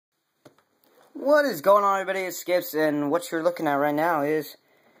What is going on, everybody? It's Skips, and what you're looking at right now is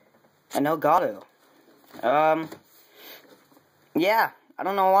an Elgato. Yeah, I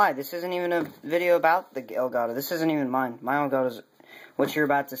don't know why. This isn't even a video about the Elgato. This isn't even mine. My Elgato is what you're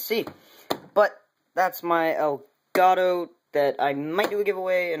about to see. But that's my Elgato that I might do a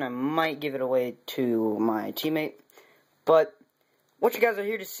giveaway, and I might give it away to my teammate. But what you guys are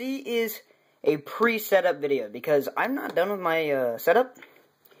here to see is a pre-setup video, because I'm not done with my setup.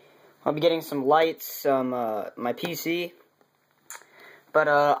 I'll be getting some lights, some my PC, but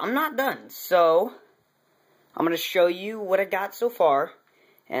I'm not done. So I'm gonna show you what I got so far,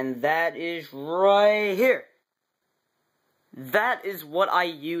 and that is right here. That is what I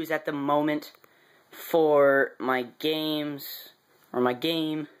use at the moment for my games, or my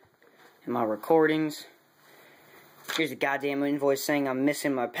game, and my recordings. Here's a goddamn invoice saying I'm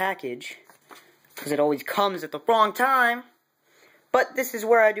missing my package, because it always comes at the wrong time. But this is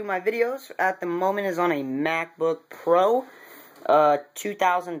where I do my videos. At the moment is on a MacBook Pro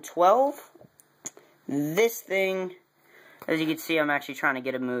 2012. This thing, as you can see, I'm actually trying to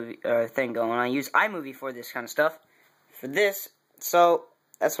get a movie thing going. I use iMovie for this kind of stuff. For this, so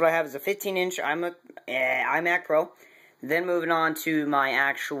that's what I have is a 15-inch iMac Pro. Then moving on to my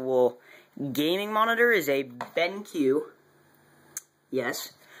actual gaming monitor is a BenQ.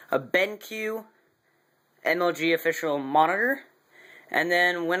 Yes, a BenQ MLG official monitor. And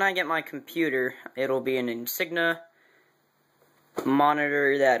then when I get my computer, it'll be an Insignia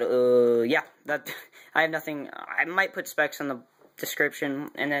monitor that, yeah, that, I have nothing, I might put specs in the description.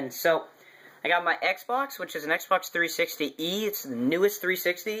 And then, so, I got my Xbox, which is an Xbox 360e, it's the newest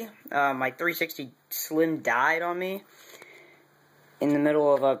 360. My 360 Slim died on me in the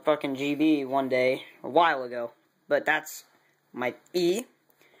middle of a fucking GB one day, a while ago. But that's my E.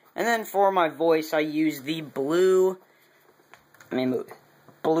 And then for my voice, I use the Blue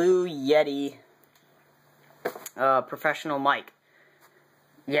Yeti professional mic.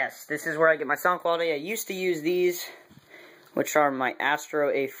 Yes, this is where I get my sound quality. I used to use these, which are my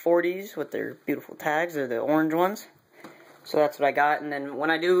Astro A40s with their beautiful tags. They're the orange ones. So that's what I got. And then when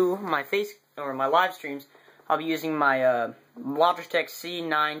I do my my live streams, I'll be using my Logitech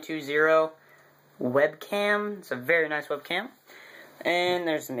C920 webcam. It's a very nice webcam. And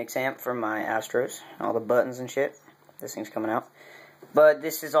there's the mix amp for my Astros, all the buttons and shit. This thing's coming out. But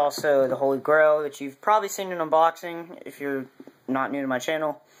this is also the Holy Grail, which you've probably seen in unboxing if you're not new to my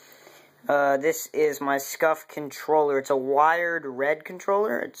channel. This is my SCUF controller. It's a wired red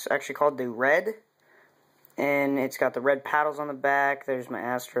controller. It's actually called the Red. And it's got the red paddles on the back. There's my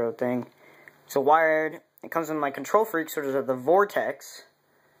Astro thing. It's a wired. It comes in my Control Freak, sort of the Vortex.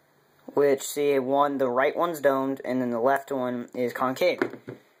 Which, see, the right one's domed, and then the left one is concave.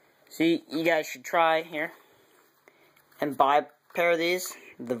 See, you guys should try here and buy a pair of these,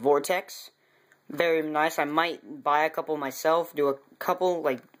 the Vortex. Very nice. I might buy a couple myself, do a couple,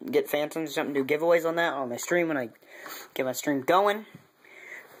 like, get Phantoms or something, do giveaways on that on my stream when I get my stream going.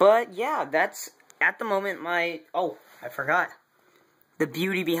 But, yeah, that's, at the moment, my, oh, I forgot. The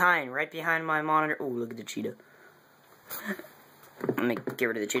beauty behind, right behind my monitor. Oh, look at the cheetah. Let me get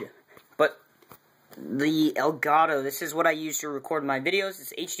rid of the cheetah. But the Elgato, this is what I use to record my videos.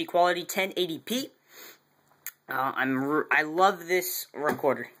 It's HD quality, 1080p. I love this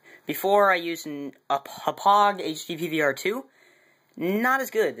recorder. Before I used a Hauppauge HD PVR2. Not as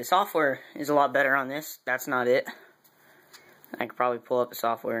good. The software is a lot better on this. That's not it. I could probably pull up the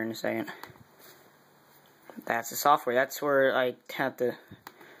software in a second. That's the software. That's where I have to...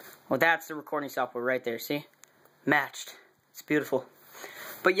 Well, that's the recording software right there. See? Matched. It's beautiful.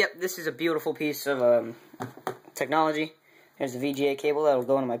 But yep, this is a beautiful piece of technology. There's the VGA cable that'll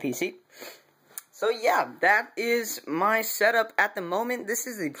go into my PC. So yeah, that is my setup at the moment. This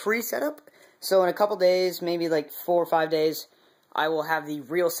is the pre-setup. So in a couple days, maybe like 4 or 5 days, I will have the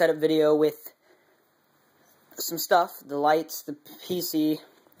real setup video with some stuff. The lights, the PC.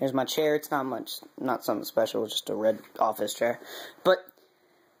 There's my chair. It's not much, not something special, just a red office chair. But,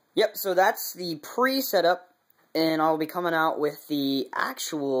 yep, so that's the pre-setup. And I'll be coming out with the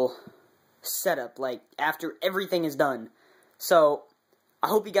actual setup, like, after everything is done. So, I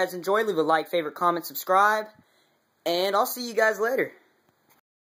hope you guys enjoy. Leave a like, favorite, comment, subscribe. And I'll see you guys later.